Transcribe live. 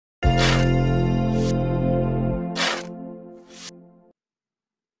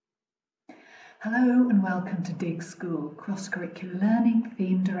Hello and welcome to Dig School, cross-curricular learning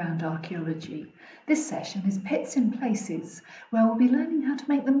themed around archaeology. This session is Pits in Places, where we'll be learning how to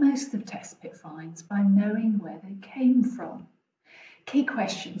make the most of test pit finds by knowing where they came from. Key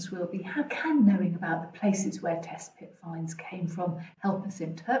questions will be: how can knowing about the places where test pit finds came from help us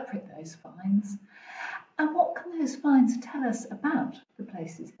interpret those finds? And what can those finds tell us about the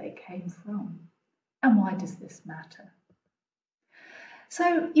places they came from? And why does this matter?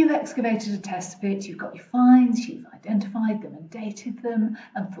 So you've excavated a test pit, you've got your finds, you've identified them and dated them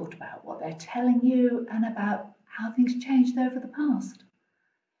and thought about what they're telling you and about how things changed over the past.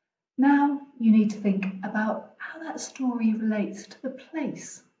 Now you need to think about how that story relates to the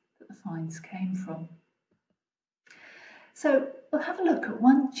place that the finds came from. So we'll have a look at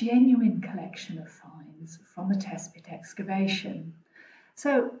one genuine collection of finds from a test pit excavation.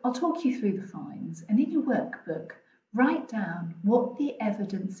 So I'll talk you through the finds, and in your workbook, write down what the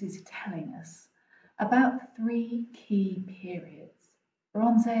evidence is telling us about three key periods: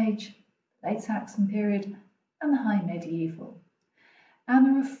 Bronze Age, Late Saxon period, and the High Medieval. And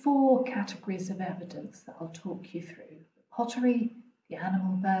there are four categories of evidence that I'll talk you through: the pottery, the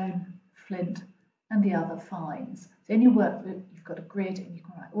animal bone, flint, and the other finds. So in your workbook, you've got a grid and you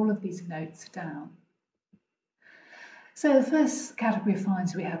can write all of these notes down. So the first category of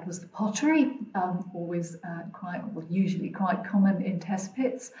finds we had was the pottery, usually quite common in test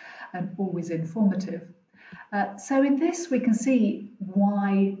pits and always informative. So in this we can see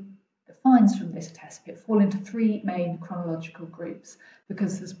why the finds from this test pit fall into three main chronological groups,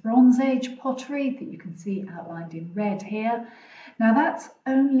 because there's Bronze Age pottery that you can see outlined in red here. Now that's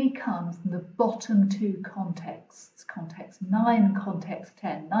only come from the bottom two contexts, context 9 and context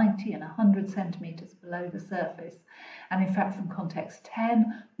 10, 90 and 100 centimetres below the surface. And in fact from context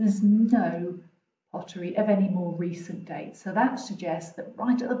 10 there's no pottery of any more recent date. So that suggests that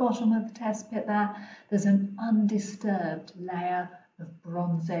right at the bottom of the test pit there's an undisturbed layer of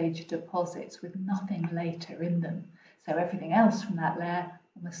Bronze Age deposits with nothing later in them. So everything else from that layer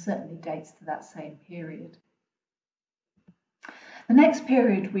almost certainly dates to that same period. The next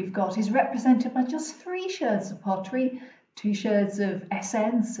period we've got is represented by just three sherds of pottery, two sherds of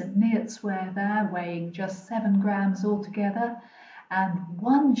SN, St Neots ware there, weighing just 7 grams altogether, and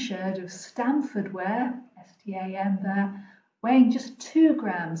one sherd of Stamford ware, STAM there, weighing just 2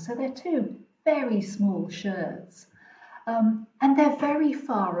 grams. So they're two very small sherds. And they're very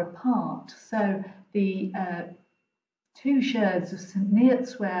far apart. So the two sherds of St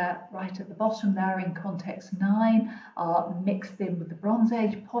Neots ware right at the bottom there in context 9 are mixed in with the Bronze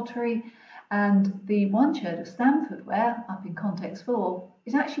Age pottery, and the one sherd of Stamford ware up in context 4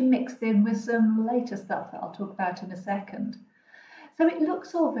 is actually mixed in with some later stuff that I'll talk about in a second. So it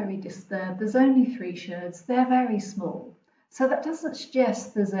looks all very disturbed. There's only 3 sherds, they're very small. So that doesn't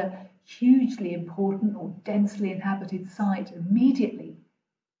suggest there's a hugely important or densely inhabited site immediately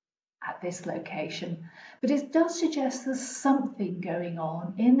at this location, but it does suggest there's something going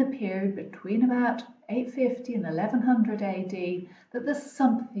on in the period between about 850 and 1100 AD, that there's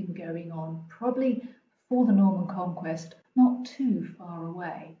something going on, probably before the Norman conquest, not too far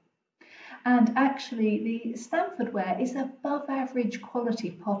away. And actually the Stamford ware is above average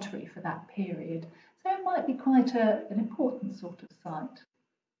quality pottery for that period, so it might be quite an important sort of site.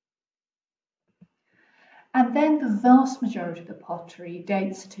 And then the vast majority of the pottery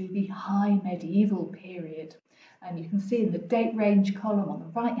dates to the High Medieval period. And you can see in the date range column on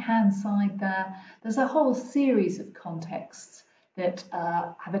the right hand side there's a whole series of contexts that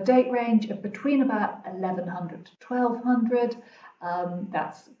have a date range of between about 1100 to 1200.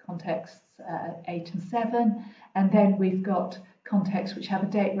 That's contexts 8 and 7. And then we've got contexts which have a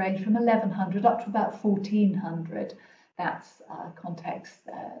date range from 1100 up to about 1400. That's context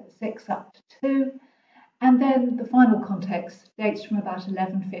 6 up to 2. And then the final context dates from about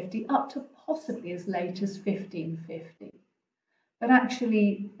 1150 up to possibly as late as 1550. But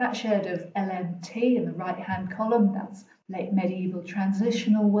actually that sherd of LMT in the right hand column, that's late medieval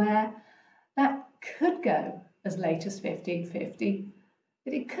transitional ware, that could go as late as 1550,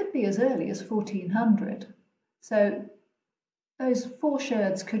 but it could be as early as 1400. So those 4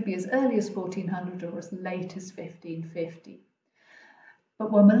 sherds could be as early as 1400 or as late as 1550.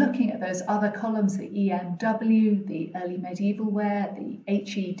 But when we're looking at those other columns, the EMW, the early medieval ware, the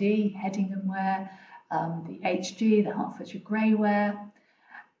HED, Headingham ware, the HG, the Hertfordshire Grey ware,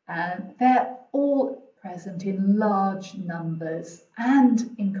 they're all present in large numbers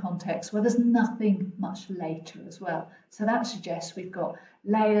and in contexts where there's nothing much later as well. So that suggests we've got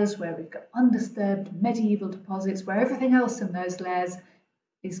layers where we've got undisturbed medieval deposits, where everything else in those layers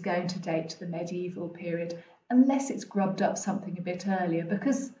is going to date to the medieval period, unless it's grubbed up something a bit earlier,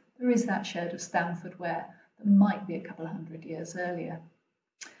 because there is that sherd of Stanford ware that might be a couple of hundred years earlier.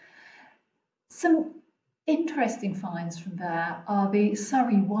 Some interesting finds from there are the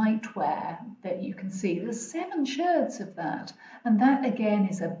Surrey whiteware that you can see. There's 7 sherds of that, and that again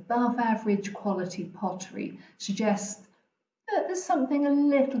is above average quality pottery, suggests that there's something a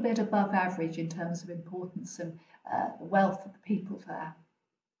little bit above average in terms of importance and the wealth of the people there.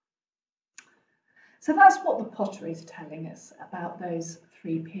 So that's what the pottery is telling us about those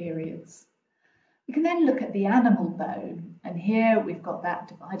 3 periods. We can then look at the animal bone, and here we've got that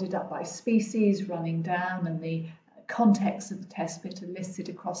divided up by species running down, and the context of the test bit are listed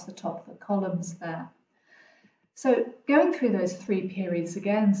across the top of the columns there. So going through those 3 periods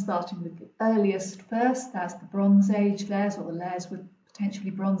again, starting with the earliest first, that's the Bronze Age layers, or the layers with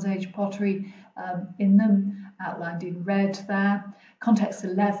potentially Bronze Age pottery in them, outlined in red there. Context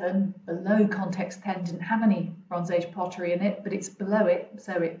 11, below context 10, didn't have any Bronze Age pottery in it, but it's below it,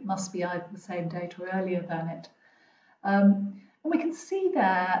 so it must be either the same date or earlier than it. And we can see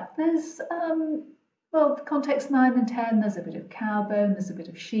there's, well, context 9 and 10, there's a bit of cow bone, there's a bit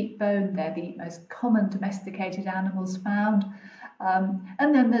of sheep bone, they're the most common domesticated animals found.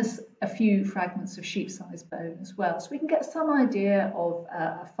 And then there's a few fragments of sheep-sized bone as well. So we can get some idea of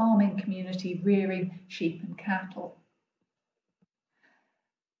a farming community rearing sheep and cattle.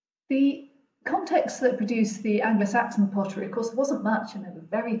 The context that produced the Anglo-Saxon pottery, of course, wasn't much, and they were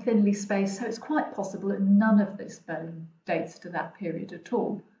very thinly spaced, so it's quite possible that none of this bone dates to that period at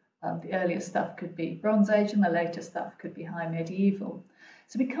all. The earlier stuff could be Bronze Age, and the later stuff could be High Medieval.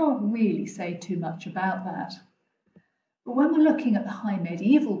 So we can't really say too much about that. But when we're looking at the High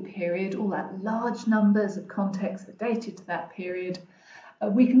Medieval period, all that large numbers of context that dated to that period,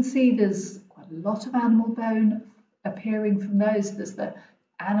 we can see there's quite a lot of animal bone appearing from those. There's the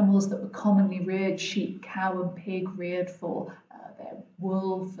animals that were commonly reared, sheep, cow and pig, reared for their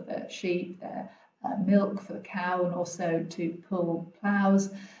wool for the sheep, their milk for the cow, and also to pull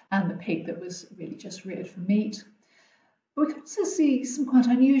ploughs, and the pig that was really just reared for meat. But we can also see some quite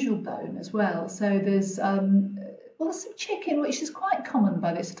unusual bone as well. So there's there's some chicken, which is quite common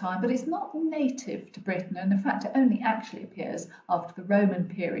by this time, but it's not native to Britain, and in fact it only actually appears after the Roman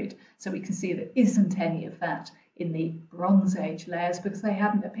period. So we can see there isn't any of that in the Bronze Age layers because they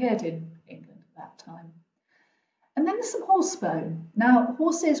hadn't appeared in England at that time. And then there's some horse bone. Now,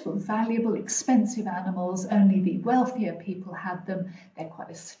 horses were valuable, expensive animals. Only the wealthier people had them. They're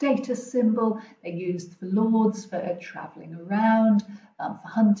quite a status symbol. They're used for lords, for travelling around, for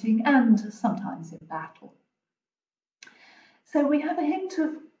hunting, and sometimes in battle. So we have a hint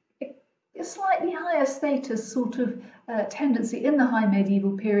of a slightly higher status sort of tendency in the High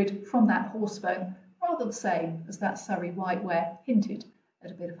Medieval period from that horse bone, rather the same as that Surrey whiteware hinted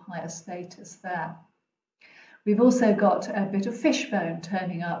at a bit of higher status there. We've also got a bit of fish bone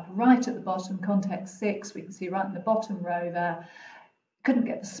turning up right at the bottom, context 6. We can see right in the bottom row there. Couldn't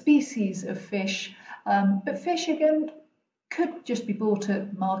get the species of fish, but fish again could just be bought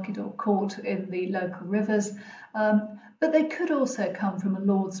at market or caught in the local rivers, but they could also come from a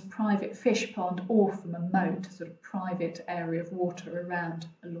lord's private fish pond or from a moat, a sort of private area of water around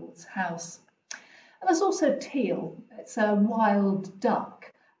a lord's house. And there's also teal. It's a wild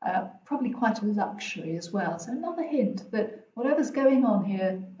duck, probably quite a luxury as well. So another hint that whatever's going on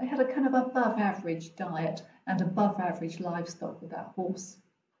here, they had a kind of above average diet and above average livestock with that horse.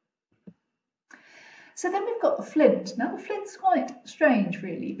 So then we've got the flint. Now the flint's quite strange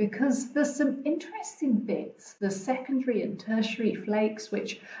really, because there's some interesting bits, the secondary and tertiary flakes,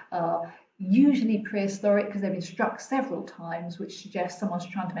 which are usually prehistoric because they've been struck several times, which suggests someone's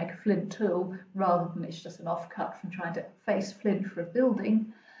trying to make a flint tool rather than it's just an offcut from trying to face flint for a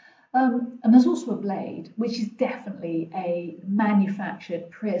building. And there's also a blade, which is definitely a manufactured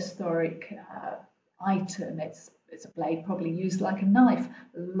prehistoric item. It's a blade probably used like a knife,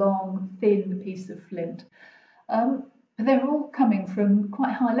 a long, thin piece of flint. But they're all coming from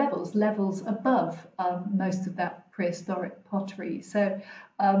quite high levels above most of that prehistoric pottery. So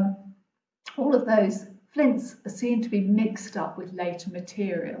all of those flints are seen to be mixed up with later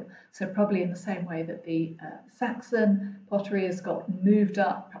material. So probably in the same way that the Saxon pottery has got moved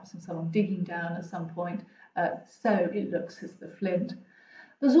up, perhaps from someone digging down at some point, so it looks as the flint.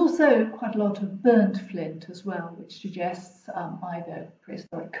 There's also quite a lot of burnt flint as well, which suggests either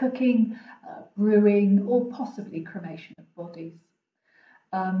prehistoric cooking, brewing, or possibly cremation of bodies.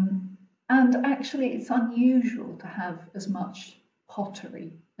 And actually, it's unusual to have as much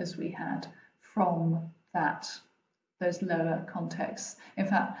pottery as we had from those lower contexts. In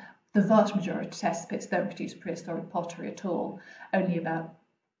fact, the vast majority of test pits don't produce prehistoric pottery at all. Only about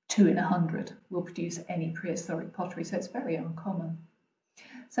 2 in 100 will produce any prehistoric pottery, so it's very uncommon.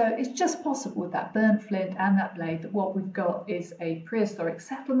 So it's just possible with that burnt flint and that blade that what we've got is a prehistoric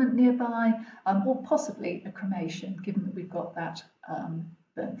settlement nearby, or possibly a cremation, given that we've got that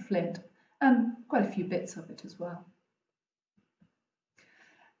burnt flint and quite a few bits of it as well.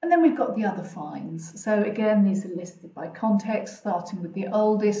 And then we've got the other finds. So again, these are listed by context, starting with the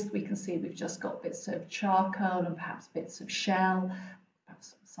oldest. We can see we've just got bits of charcoal and perhaps bits of shell,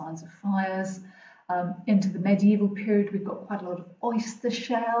 perhaps signs of fires. Into the medieval period, we've got quite a lot of oyster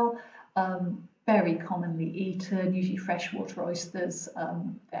shell, very commonly eaten, usually freshwater oysters.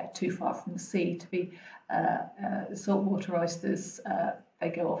 They're too far from the sea to be saltwater oysters. They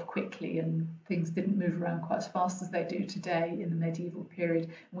go off quickly and things didn't move around quite as fast as they do today in the medieval period.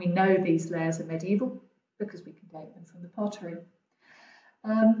 And we know these layers are medieval because we can date them from the pottery.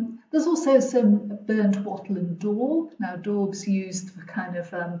 There's also some burnt wattle and daub. Now daub's used for kind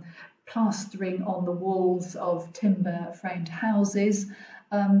of plastering on the walls of timber framed houses.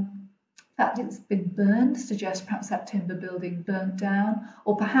 The fact it's been burned suggests perhaps that timber building burnt down,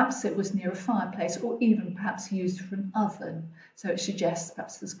 or perhaps it was near a fireplace, or even perhaps used for an oven. So it suggests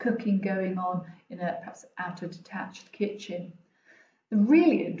perhaps there's cooking going on in a perhaps outer detached kitchen. The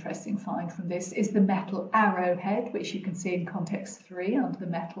really interesting find from this is the metal arrowhead, which you can see in context 3 under the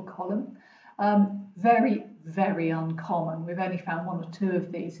metal column. Very, very uncommon. We've only found 1 or 2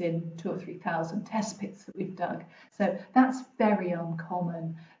 of these in 2,000 or 3,000 test pits that we've dug. So that's very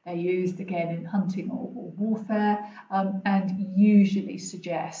uncommon. They're used again in hunting or warfare, and usually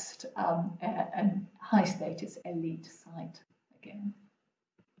suggest a high status elite site again.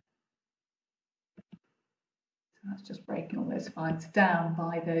 So that's just breaking all those finds down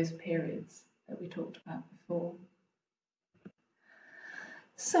by those periods that we talked about before.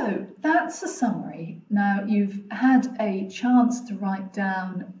 So that's a summary. Now you've had a chance to write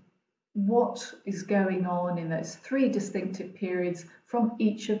down what is going on in those 3 distinctive periods from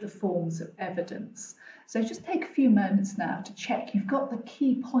each of the forms of evidence. So just take a few moments now to check you've got the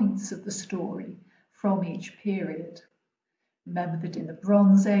key points of the story from each period. Remember that in the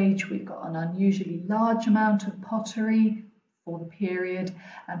Bronze Age we've got an unusually large amount of pottery for the period,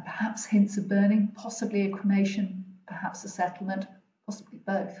 and perhaps hints of burning, possibly a cremation, perhaps a settlement, possibly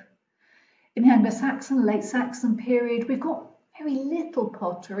both. In the Anglo-Saxon, late Saxon period, we've got very little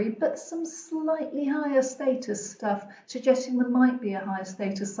pottery, but some slightly higher status stuff, suggesting there might be a higher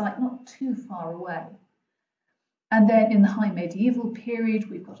status site not too far away. And then in the High Medieval period,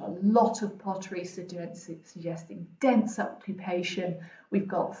 we've got a lot of pottery suggesting dense occupation. We've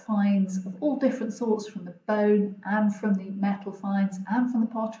got finds of all different sorts from the bone and from the metal finds and from the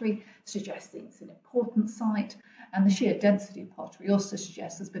pottery, suggesting it's an important site. And the sheer density of pottery also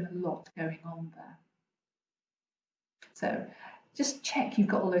suggests there's been a lot going on there. So just check you've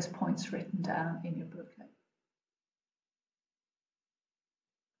got all those points written down in your booklet.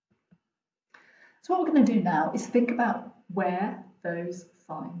 So what we're going to do now is think about where those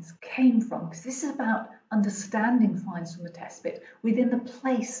finds came from, because this is about understanding finds from the test pit within the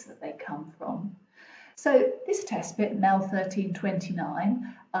place that they come from. So this test pit, Mel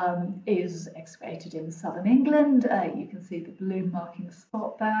 1329, is excavated in southern England. You can see the balloon marking the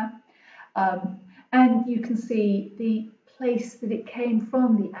spot there. And you can see the place that it came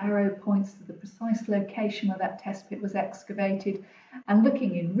from. The arrow points to the precise location where that test pit was excavated. And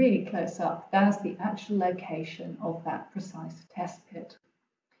looking in really close up, there's the actual location of that precise test pit.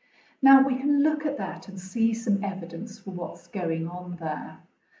 Now we can look at that and see some evidence for what's going on there.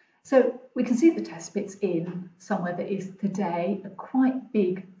 So we can see the test pit's in somewhere that is today a quite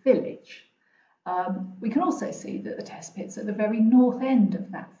big village. We can also see that the test pit's at the very north end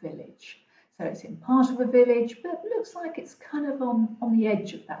of that village. So it's in part of a village, but it looks like it's kind of on the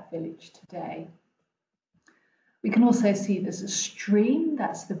edge of that village today. We can also see there's a stream,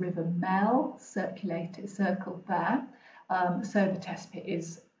 that's the River Mel, circled there. So the test pit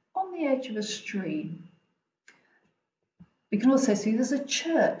is on the edge of a stream. We can also see there's a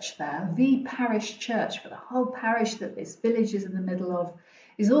church there, the parish church, but the whole parish that this village is in the middle of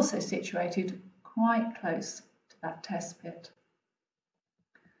is also situated quite close to that test pit.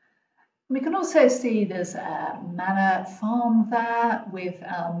 We can also see there's a manor farm there with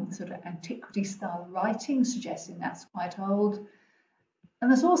sort of antiquity style writing, suggesting that's quite old. And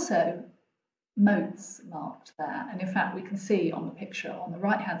there's also moats marked there. And in fact, we can see on the picture on the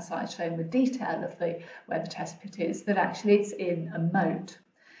right hand side showing the detail of where the test pit is, that actually it's in a moat.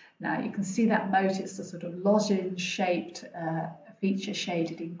 Now you can see that moat, it's a sort of lozenge shaped feature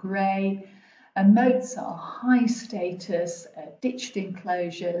shaded in grey. And moats are high status, ditched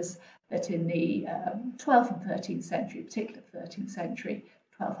enclosures that in the 12th and 13th century, particularly 13th century,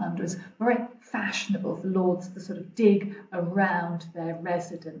 1200s, very fashionable for lords to sort of dig around their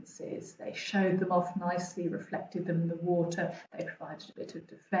residences. They showed them off nicely, reflected them in the water, they provided a bit of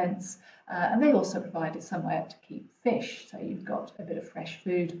defence, and they also provided somewhere to keep fish, so you've got a bit of fresh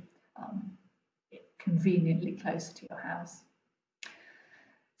food conveniently close to your house.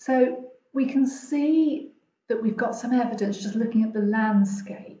 So we can see that we've got some evidence just looking at the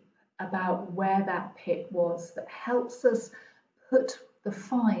landscape about where that pit was that helps us put the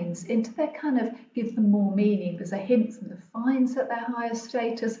finds into their give them more meaning. There's a hint from the finds at their higher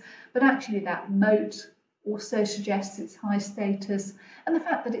status, but actually that moat also suggests its high status, and the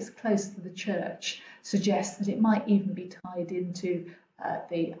fact that it's close to the church suggests that it might even be tied into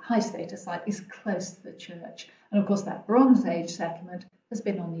the high status site is close to the church. And of course that Bronze Age settlement has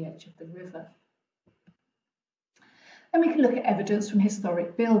been on the edge of the river. Then we can look at evidence from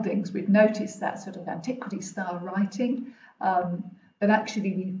historic buildings. We've noticed that sort of antiquity style writing, but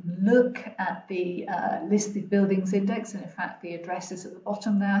actually we look at the listed buildings index, and in fact the address is at the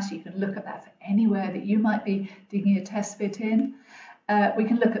bottom there, so you can look at that for anywhere that you might be digging a test pit in. We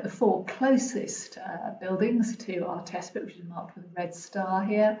can look at the 4 closest buildings to our test pit, which is marked with a red star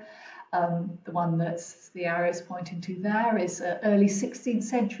here. The one that's the arrows pointing to there is an early 16th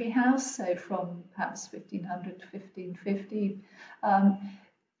century house, so from perhaps 1500 to 1550.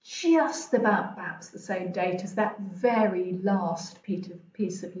 Just about perhaps the same date as that very last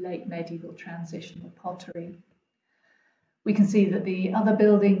piece of late medieval transitional pottery. We can see that the other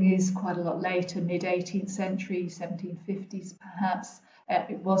building is quite a lot later, mid-18th century, 1750s perhaps.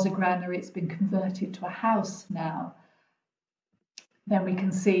 It was a granary, it's been converted to a house now. Then we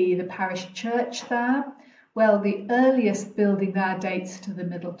can see the parish church there. Well, the earliest building there dates to the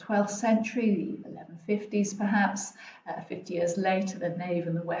middle 12th century, the 1150s perhaps. 50 years later, the nave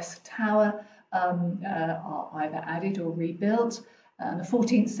and the west tower are either added or rebuilt. In the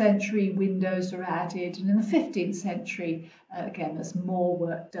 14th century, windows are added, and in the 15th century, again, there's more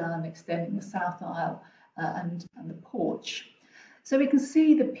work done, extending the south aisle and the porch. So we can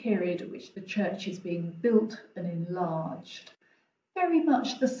see the period at which the church is being built and enlarged. Very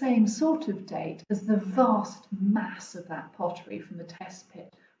much the same sort of date as the vast mass of that pottery from the test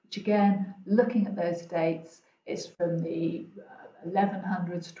pit, which again, looking at those dates, is from the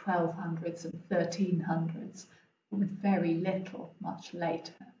 1100s, 1200s and 1300s, with very little much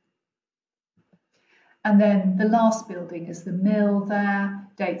later. And then the last building is the mill there,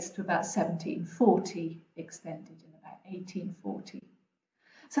 dates to about 1740, extended in about 1840.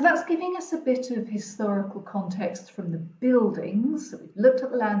 So that's giving us a bit of historical context from the buildings. So we've looked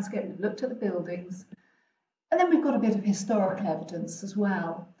at the landscape, we've looked at the buildings, and then we've got a bit of historical evidence as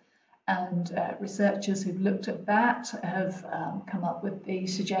well. And researchers who've looked at that have come up with the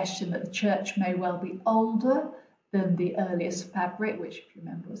suggestion that the church may well be older than the earliest fabric, which, if you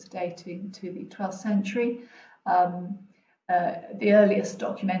remember, was dating to the 12th century. The earliest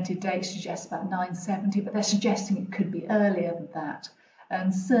documented date suggests about 970, but they're suggesting it could be earlier than that.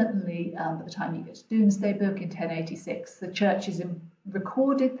 And certainly by the time you get to Domesday Book in 1086, the church is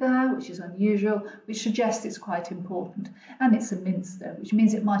recorded there, which is unusual, which suggests it's quite important. And it's a minster, which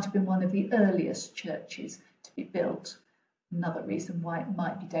means it might have been one of the earliest churches to be built. Another reason why it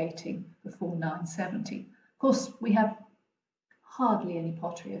might be dating before 970. Of course, we have hardly any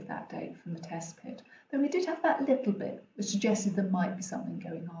pottery of that date from the test pit, though we did have that little bit which suggested there might be something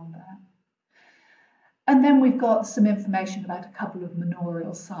going on there. And then we've got some information about a couple of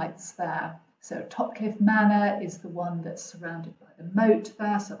manorial sites there. So Topcliffe Manor is the one that's surrounded by the moat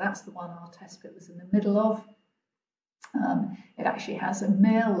there, so that's the one our test pit was in the middle of. It actually has a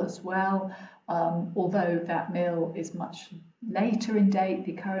mill as well, although that mill is much later in date,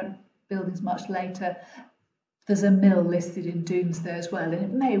 the current building's much later. There's a mill listed in Domesday as well, and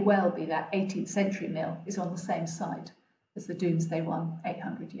it may well be that 18th century mill is on the same site as the Domesday one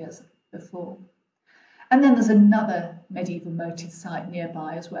 800 years before. And then there's another medieval moated site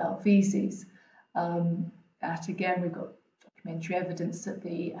nearby as well, Veazey's. That again, we've got documentary evidence that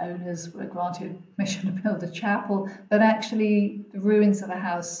the owners were granted permission to build a chapel, but actually the ruins of the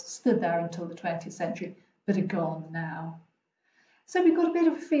house stood there until the 20th century, but are gone now. So we've got a bit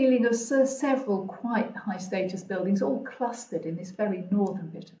of a feeling of several quite high status buildings all clustered in this very northern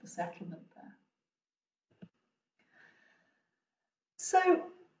bit of the settlement there. So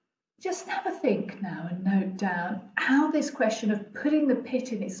just have a think now and note down how this question of putting the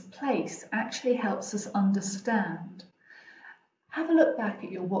pit in its place actually helps us understand. Have a look back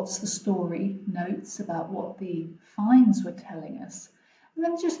at your What's the Story notes about what the finds were telling us, and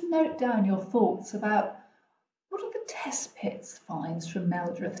then just note down your thoughts about what are the test pits finds from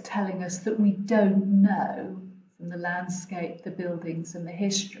Meldreth telling us that we don't know from the landscape, the buildings and the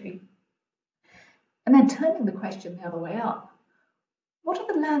history. And then turning the question the other way up, what are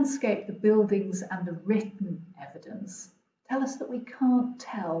the landscape, the buildings and the written evidence tell us that we can't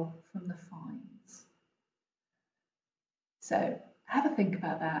tell from the finds? So have a think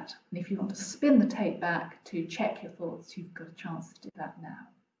about that, and if you want to spin the tape back to check your thoughts, you've got a chance to do that now.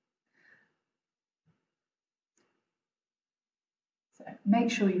 So make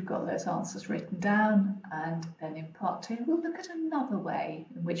sure you've got those answers written down, and then in part 2 we'll look at another way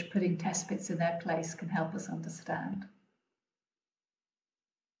in which putting test pits in their place can help us understand.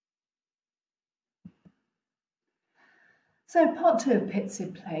 So part 2 of Pits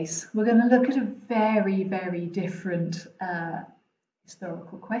in Place, we're going to look at a very, very different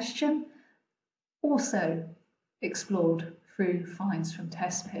historical question, also explored through finds from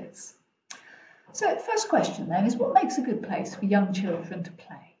test pits. So the first question then is, what makes a good place for young children to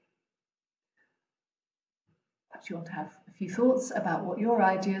play? Perhaps you want to have a few thoughts about what your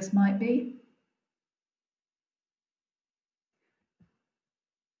ideas might be.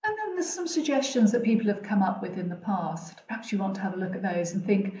 And then there's some suggestions that people have come up with in the past. Perhaps you want to have a look at those and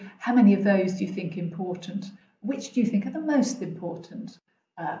think, how many of those do you think important? Which do you think are the most important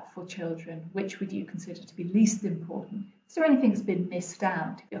for children? Which would you consider to be least important? Is there anything that's been missed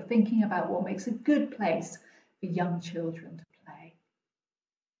out if you're thinking about what makes a good place for young children to play?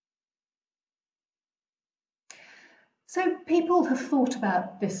 So people have thought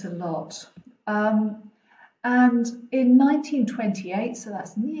about this a lot. And in 1928, so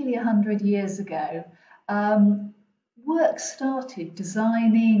that's nearly 100 years ago, work started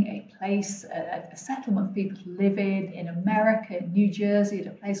designing a place, a settlement for people to live in America, in New Jersey, at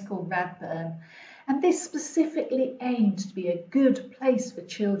a place called Radburn. And this specifically aimed to be a good place for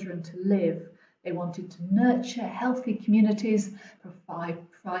children to live. They wanted to nurture healthy communities,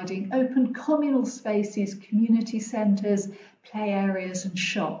 providing open communal spaces, community centres, play areas and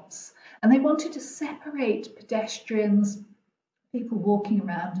shops. And they wanted to separate pedestrians, people walking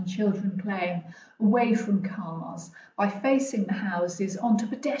around and children playing, away from cars by facing the houses onto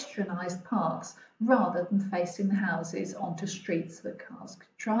pedestrianised paths rather than facing the houses onto streets that cars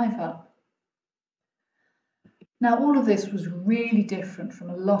could drive up. Now, all of this was really different from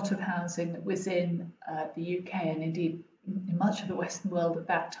a lot of housing that was in the UK and indeed in much of the Western world at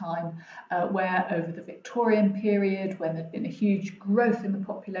that time, where over the Victorian period, when there'd been a huge growth in the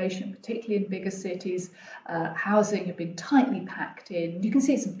population, particularly in bigger cities, housing had been tightly packed in. You can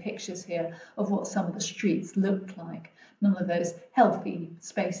see some pictures here of what some of the streets looked like. None of those healthy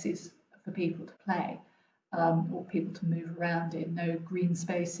spaces for people to play or people to move around in, no green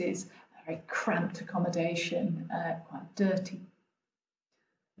spaces, very cramped accommodation, quite dirty.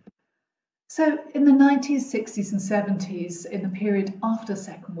 So in the 1960s and 70s, in the period after the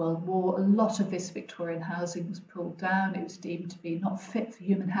Second World War, a lot of this Victorian housing was pulled down. It was deemed to be not fit for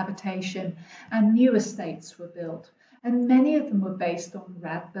human habitation, and new estates were built. And many of them were based on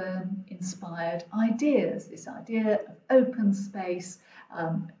Radburn-inspired ideas, this idea of open space,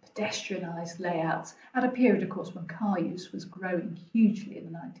 pedestrianised layouts, at a period, of course, when car use was growing hugely in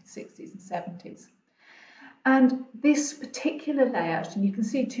the 1960s and 70s. And this particular layout, and you can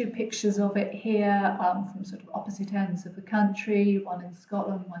see two pictures of it here from sort of opposite ends of the country, one in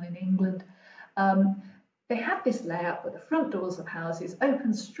Scotland, one in England. They had this layout where the front doors of houses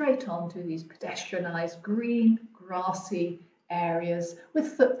opened straight onto these pedestrianised green, grassy areas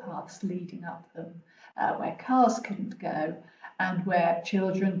with footpaths leading up them, where cars couldn't go and where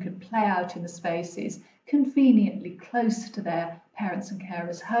children could play out in the spaces conveniently close to their parents and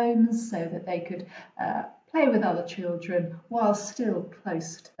carers' homes so that they could play with other children while still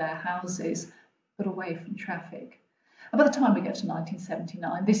close to their houses, but away from traffic. And by the time we get to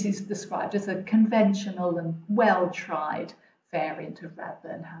 1979, this is described as a conventional and well-tried variant of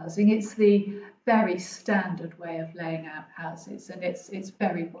Radburn housing. It's the very standard way of laying out houses, and it's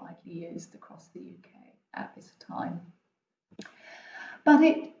very widely used across the UK at this time. But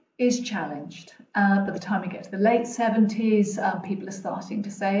it is challenged. By the time we get to the late 70s, people are starting to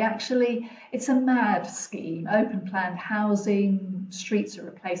say, actually, it's a mad scheme. Open planned housing, streets are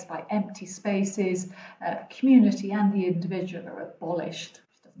replaced by empty spaces, community and the individual are abolished,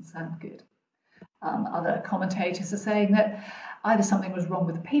 which doesn't sound good. Other commentators are saying that either something was wrong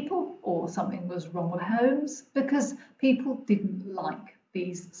with the people or something was wrong with homes because people didn't like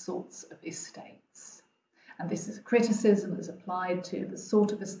these sorts of estates. And this is a criticism that's applied to the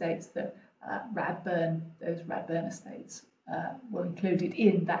sort of estates that those Radburn estates were included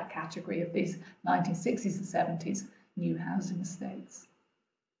in that category of these 1960s and 70s new housing estates.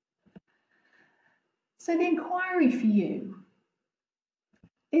 So the inquiry for you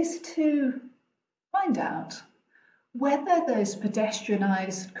is to find out whether those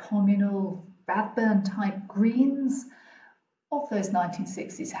pedestrianised communal Radburn type greens of those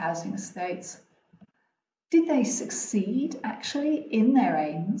 1960s housing estates, did they succeed actually in their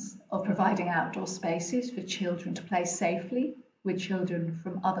aims of providing outdoor spaces for children to play safely with children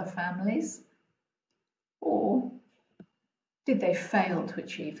from other families? Or did they fail to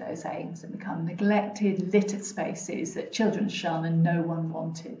achieve those aims and become neglected, littered spaces that children shun and no one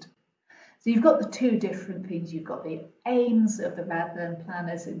wanted? So you've got the two different things. You've got the aims of the Radburn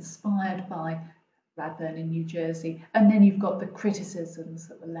planners inspired by Radburn in New Jersey, and then you've got the criticisms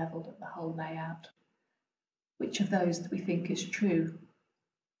that were levelled at the whole layout. Which of those do we think is true?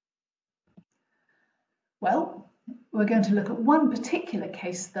 Well, we're going to look at one particular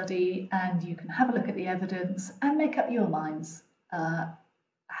case study, and you can have a look at the evidence and make up your minds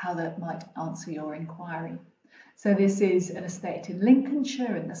how that might answer your inquiry. So this is an estate in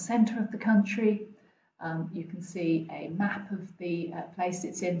Lincolnshire in the centre of the country. You can see a map of the place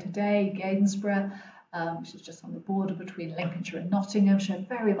it's in today, Gainsborough, which is just on the border between Lincolnshire and Nottinghamshire,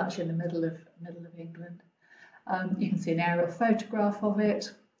 very much in the middle of England. You can see an aerial photograph of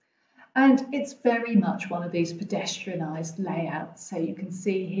it. And it's very much one of these pedestrianised layouts. So you can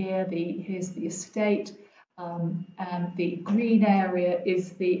see here, here's the estate, and the green area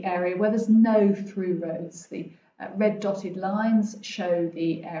is the area where there's no through roads. The red dotted lines show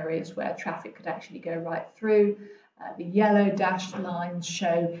the areas where traffic could actually go right through. The yellow dashed lines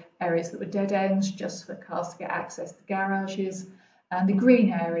show areas that were dead ends just for cars to get access to garages. And the green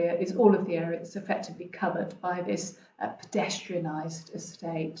area is all of the area that's effectively covered by this pedestrianised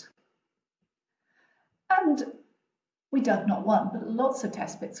estate. And we dug not one, but lots of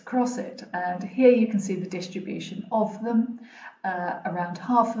test pits across it. And here you can see the distribution of them. Around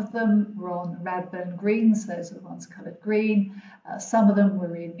half of them were on Radburn greens, those are the ones coloured green. Some of them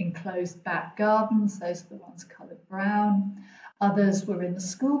were in enclosed back gardens, those are the ones coloured brown. Others were in the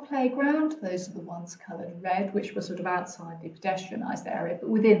school playground, those are the ones coloured red, which were sort of outside the pedestrianised area, but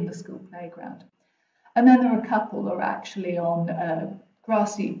within the school playground. And then there are a couple that are actually on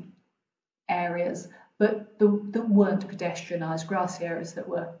grassy areas, but that weren't pedestrianised, grassy areas that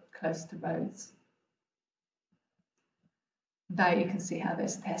were close to roads. There you can see how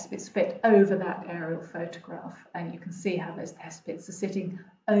those test pits fit over that aerial photograph, and you can see how those test pits are sitting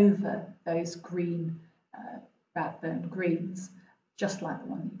over those green Radburn greens, just like the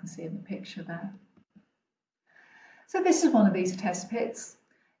one you can see in the picture there. So this is one of these test pits.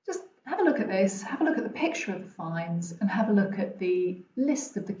 Just have a look at this, have a look at the picture of the finds, and have a look at the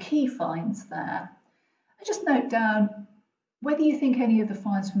list of the key finds there. And just note down whether you think any of the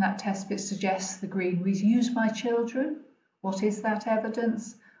finds from that test pit suggests the green was used by children. What is that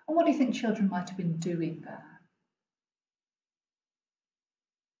evidence? And what do you think children might have been doing there?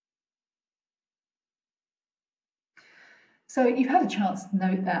 So you've had a chance to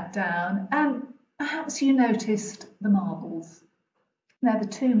note that down, and perhaps you noticed the marbles. They're the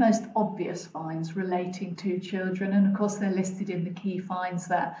two most obvious finds relating to children, and of course they're listed in the key finds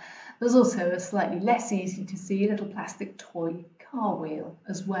there. There's also a slightly less easy to see little plastic toy car wheel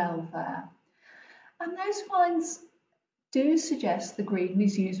as well there. And those finds do suggest the green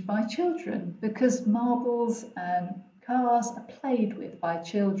was used by children, because marbles and cars are played with by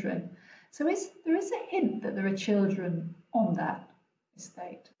children. So there is a hint that there are children on that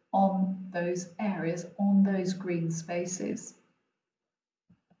estate, on those areas, on those green spaces.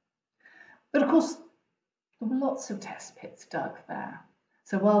 But of course, there were lots of test pits dug there.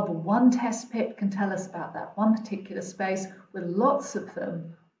 So while the one test pit can tell us about that one particular space, with lots of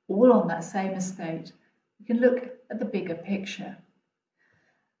them all on that same estate, we can look at the bigger picture.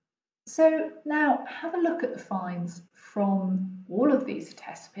 So now have a look at the finds from all of these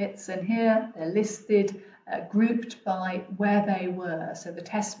test pits, and here they're listed, grouped by where they were. So the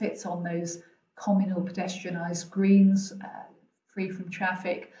test pits on those communal pedestrianised greens, free from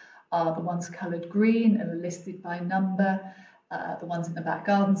traffic, are the ones coloured green and are listed by number. The ones in the back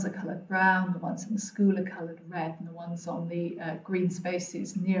gardens are coloured brown, the ones in the school are coloured red, and the ones on the green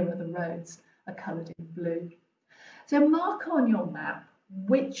spaces nearer the roads are coloured in blue. So mark on your map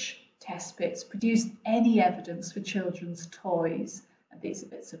which test pits produced any evidence for children's toys. And these are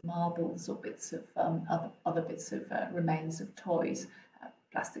bits of marbles or bits of other bits of remains of toys,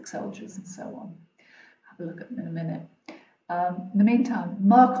 plastic soldiers and so on. Have a look at them in a minute. In the meantime,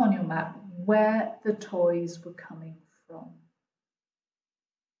 mark on your map where the toys were coming from.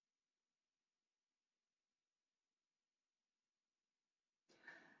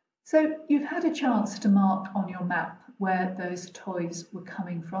 So you've had a chance to mark on your map where those toys were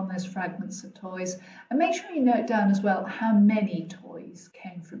coming from, those fragments of toys, and make sure you note down as well how many toys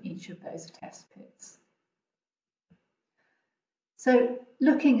came from each of those test pits. So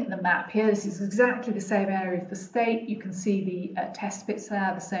looking at the map here, this is exactly the same area of the state. You can see the test pits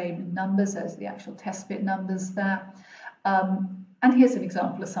there, the same numbers as the actual test pit numbers there. And here's an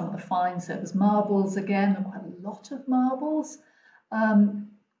example of some of the finds. So there's marbles again, quite a lot of marbles,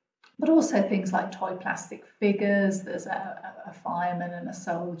 but also things like toy plastic figures. There's a fireman and a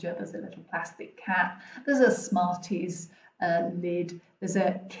soldier. There's a little plastic cat. There's a Smarties lid. There's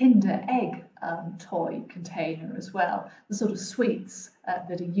a Kinder Egg toy container as well. The sort of sweets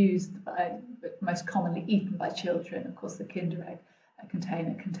that are used by, but most commonly eaten by children. Of course, the Kinder Egg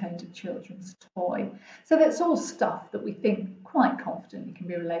container contained a children's toy. So that's all stuff that we think quite confidently can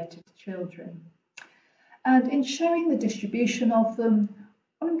be related to children. And in showing the distribution of them,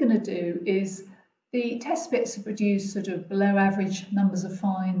 what I'm going to do is the test pits have produced sort of below average numbers of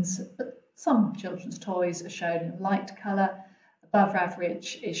finds, but some children's toys are shown in light colour, above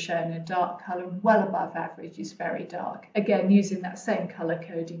average is shown in dark colour, and well above average is very dark. Again, using that same colour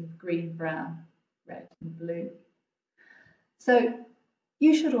coding: green, brown, red and blue. So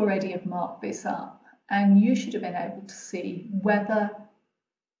you should already have marked this up, and you should have been able to see whether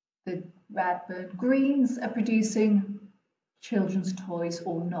the Radburn greens are producing children's toys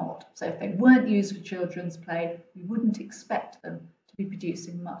or not. So if they weren't used for children's play, we wouldn't expect them to be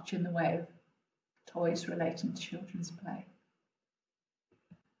producing much in the way of toys relating to children's play.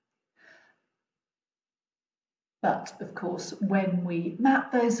 But of course, when we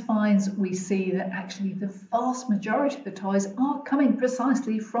map those finds, we see that actually the vast majority of the toys are coming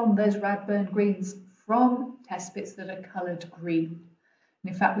precisely from those Radburn greens, from test pits that are coloured green.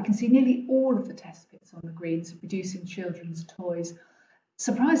 And in fact, we can see nearly all of the test pits on the greens are producing children's toys.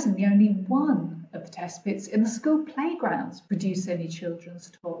 Surprisingly, only one of the test pits in the school playgrounds produce any children's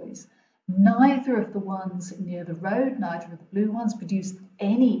toys. Neither of the ones near the road, neither of the blue ones, produced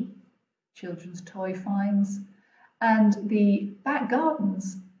any children's toy finds. And the back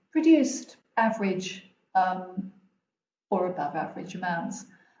gardens produced average or above average amounts,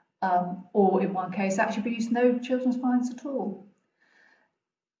 or in one case actually produced no children's finds at all.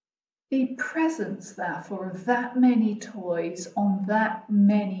 The presence, therefore, of that many toys on that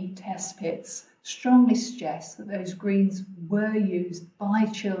many test pits strongly suggests that those greens were used by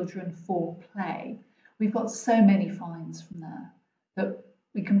children for play. We've got so many finds from there that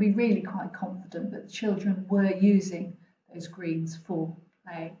we can be really quite confident that children were using those greens for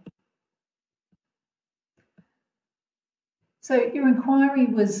play. So your inquiry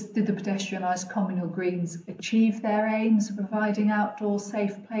was, did the pedestrianised communal greens achieve their aims of providing outdoor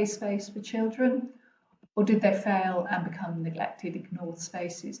safe play space for children? Or did they fail and become neglected, ignored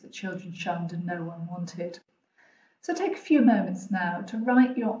spaces that children shunned and no one wanted? So take a few moments now to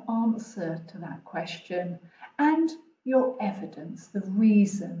write your answer to that question and your evidence, the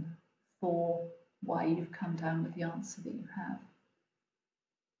reason for why you've come down with the answer that you have.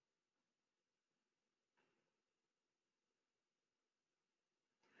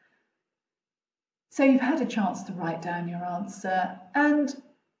 So you've had a chance to write down your answer, and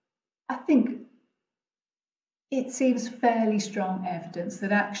I think it seems fairly strong evidence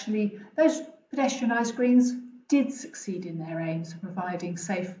that actually those pedestrianised greens did succeed in their aims of providing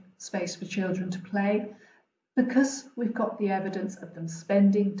safe space for children to play, because we've got the evidence of them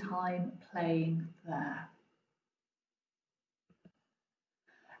spending time playing there.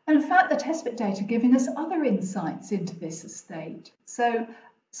 And in fact, the test pit data are giving us other insights into this estate. So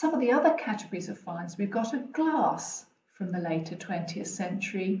some of the other categories of finds, we've got a glass from the later 20th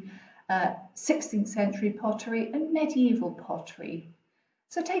century, 16th century pottery and medieval pottery.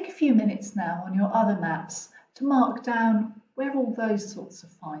 So take a few minutes now on your other maps to mark down where all those sorts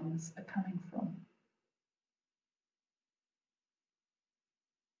of finds are coming from.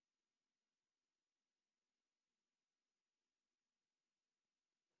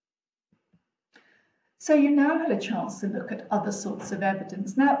 So you now had a chance to look at other sorts of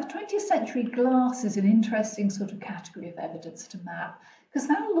evidence. Now, the 20th century glass is an interesting sort of category of evidence to map, because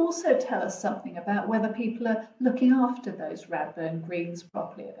that will also tell us something about whether people are looking after those Radburn greens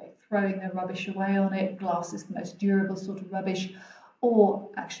properly. Are they throwing their rubbish away on it? Glass is the most durable sort of rubbish,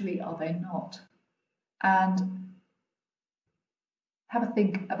 or actually are they not? And have a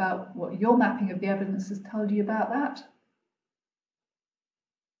think about what your mapping of the evidence has told you about that.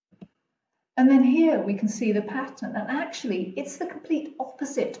 And then here we can see the pattern, and actually it's the complete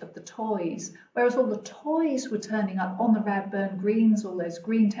opposite of the toys. Whereas all the toys were turning up on the Radburn greens, all those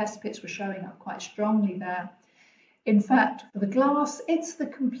green test pits were showing up quite strongly there. In fact, for the glass, it's the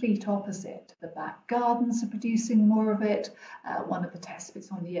complete opposite. The back gardens are producing more of it, one of the test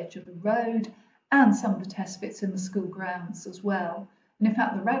pits on the edge of the road, and some of the test pits in the school grounds as well. And in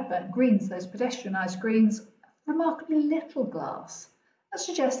fact, the Radburn greens, those pedestrianised greens, remarkably little glass. That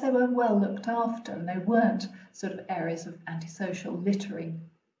suggests they were well looked after and they weren't sort of areas of antisocial littering.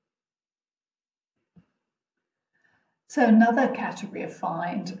 So another category of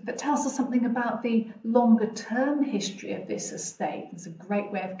find that tells us something about the longer term history of this estate. It's a great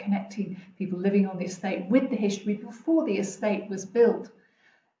way of connecting people living on the estate with the history before the estate was built,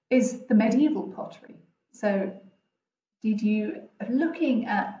 is the medieval pottery. So looking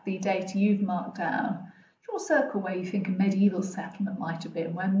at the data you've marked down, draw a circle where you think a medieval settlement might have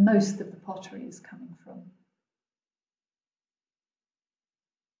been, where most of the pottery is coming from.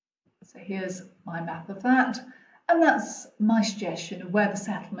 So here's my map of that. And that's my suggestion of where the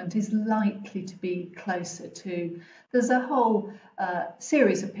settlement is likely to be closer to. There's a whole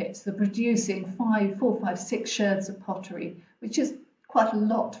series of pits that are producing 4, 5, 6 sherds of pottery, which is quite a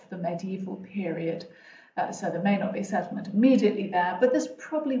lot for the medieval period. So there may not be a settlement immediately there, but there's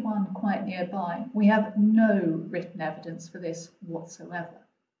probably one quite nearby. We have no written evidence for this whatsoever.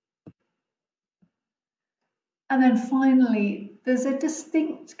 And then finally, there's a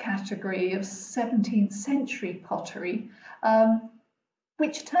distinct category of 17th century pottery,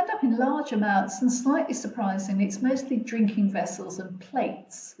 which turned up in large amounts, and slightly surprisingly, it's mostly drinking vessels and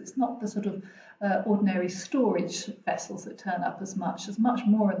plates. It's not the sort of ordinary storage vessels that turn up as much. There's much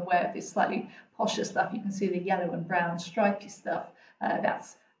more in the way of this slightly posher stuff. You can see the yellow and brown stripy stuff.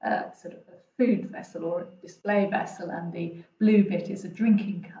 That's sort of a food vessel or a display vessel, and the blue bit is a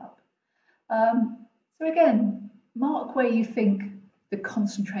drinking cup. So again, mark where you think the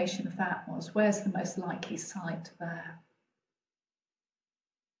concentration of that was. Where's the most likely site there?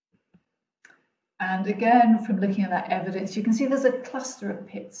 And again, from looking at that evidence, you can see there's a cluster of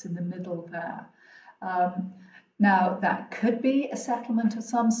pits in the middle there. Now, that could be a settlement of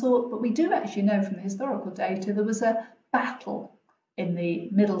some sort, but we do actually know from the historical data there was a battle in the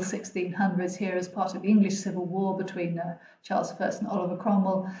middle 1600s here as part of the English Civil War between Charles I and Oliver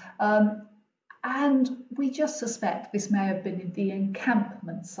Cromwell. And we just suspect this may have been in the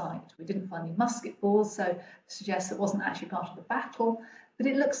encampment site. We didn't find any musket balls, so it suggests it wasn't actually part of the battle, but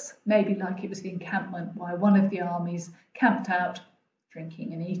it looks maybe like it was the encampment where one of the armies camped out,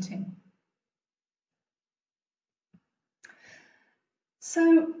 drinking and eating.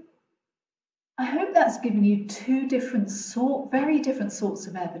 So I hope that's given you two very different sorts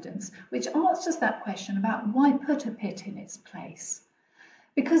of evidence, which answers that question about why put a pit in its place.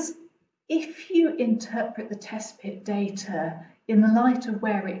 Because if you interpret the test pit data in the light of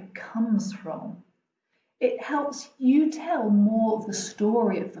where it comes from, it helps you tell more of the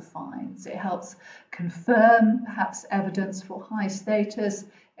story of the finds. It helps confirm perhaps evidence for high status.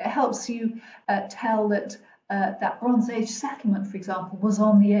 It helps you tell that that Bronze Age settlement, for example, was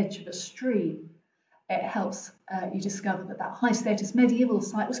on the edge of a stream. It helps you discover that that high status medieval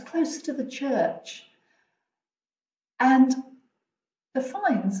site was closer to the church. And the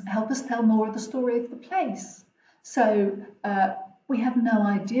finds help us tell more of the story of the place. So we have no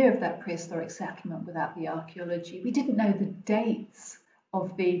idea of that prehistoric settlement without the archaeology. We didn't know the dates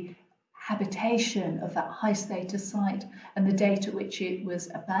of the habitation of that high status site and the date at which it was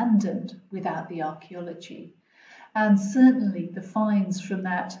abandoned without the archaeology. And certainly the finds from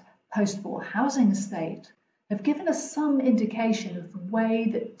that post-war housing estate have given us some indication of the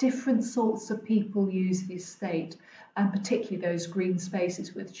way that different sorts of people use the estate, and particularly those green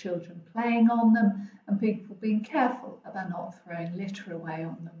spaces with children playing on them and people being careful about not throwing litter away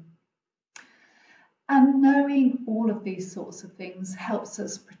on them. And knowing all of these sorts of things helps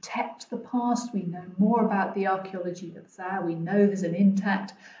us protect the past. We know more about the archaeology that's there. We know there's an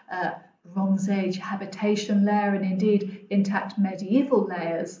intact Bronze Age habitation layer and indeed intact medieval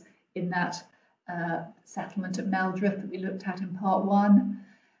layers in that settlement at Meldreth that we looked at in part 1.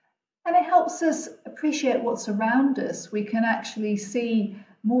 And it helps us appreciate what's around us. We can actually see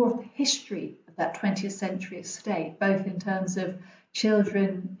more of the history of that 20th century estate, both in terms of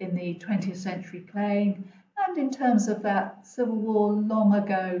children in the 20th century playing and in terms of that Civil War long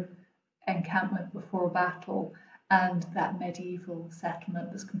ago encampment before a battle and that medieval settlement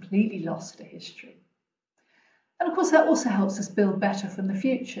that's completely lost to history. And of course that also helps us build better from the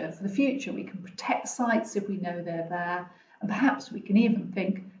future. For the future we can protect sites if we know they're there, and perhaps we can even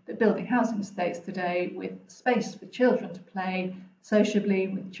think that building housing estates today with space for children to play sociably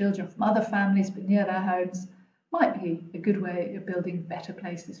with children from other families but near their homes might be a good way of building better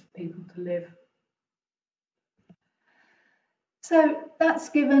places for people to live. So that's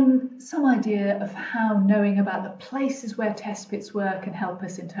given some idea of how knowing about the places where test pits were can help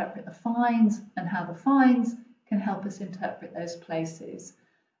us interpret the finds, and how the finds can help us interpret those places,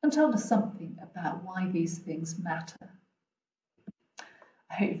 and told us something about why these things matter.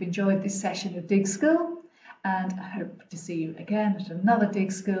 I hope you've enjoyed this session of Dig School, and I hope to see you again at another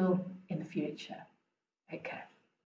dig school in the future. Take care.